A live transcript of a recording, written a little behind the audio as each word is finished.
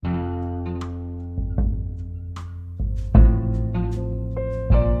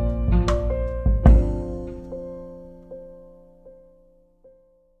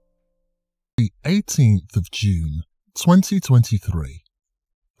18th of June, 2023.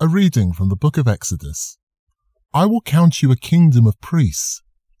 A reading from the book of Exodus. I will count you a kingdom of priests,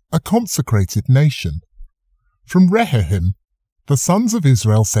 a consecrated nation. From Rehoboam, the sons of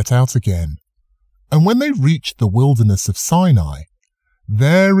Israel set out again, and when they reached the wilderness of Sinai,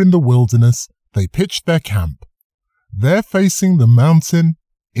 there in the wilderness they pitched their camp. There facing the mountain,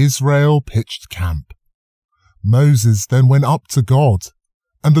 Israel pitched camp. Moses then went up to God,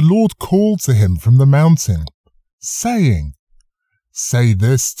 and the Lord called to him from the mountain, saying, Say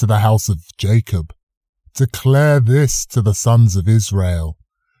this to the house of Jacob, declare this to the sons of Israel.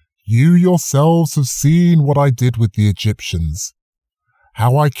 You yourselves have seen what I did with the Egyptians,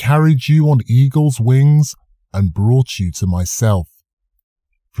 how I carried you on eagle's wings and brought you to myself.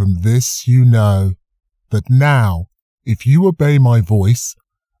 From this you know that now, if you obey my voice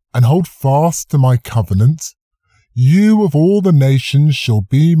and hold fast to my covenant, you of all the nations shall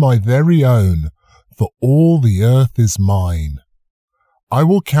be my very own, for all the earth is mine. I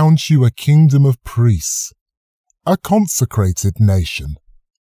will count you a kingdom of priests, a consecrated nation.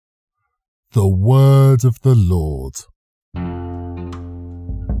 The word of the Lord.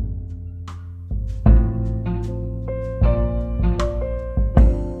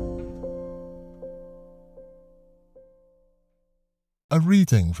 A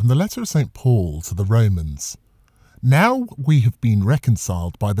reading from the letter of St. Paul to the Romans. Now we have been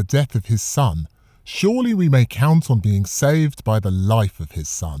reconciled by the death of his Son, surely we may count on being saved by the life of his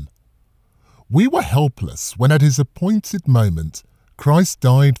Son. We were helpless when at his appointed moment Christ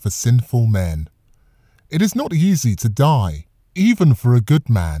died for sinful men. It is not easy to die, even for a good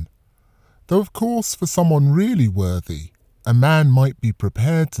man, though of course for someone really worthy, a man might be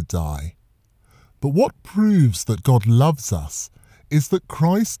prepared to die. But what proves that God loves us is that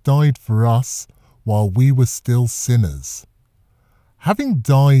Christ died for us while we were still sinners. Having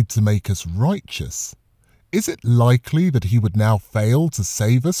died to make us righteous, is it likely that he would now fail to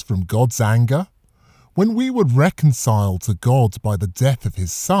save us from God's anger? When we were reconciled to God by the death of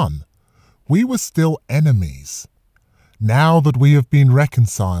his Son, we were still enemies. Now that we have been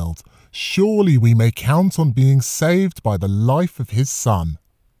reconciled, surely we may count on being saved by the life of his Son.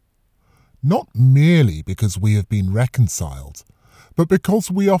 Not merely because we have been reconciled, but because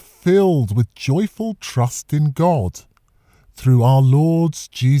we are filled with joyful trust in God, through our Lord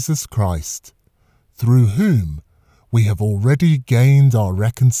Jesus Christ, through whom we have already gained our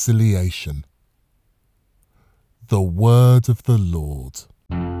reconciliation. The word of the Lord.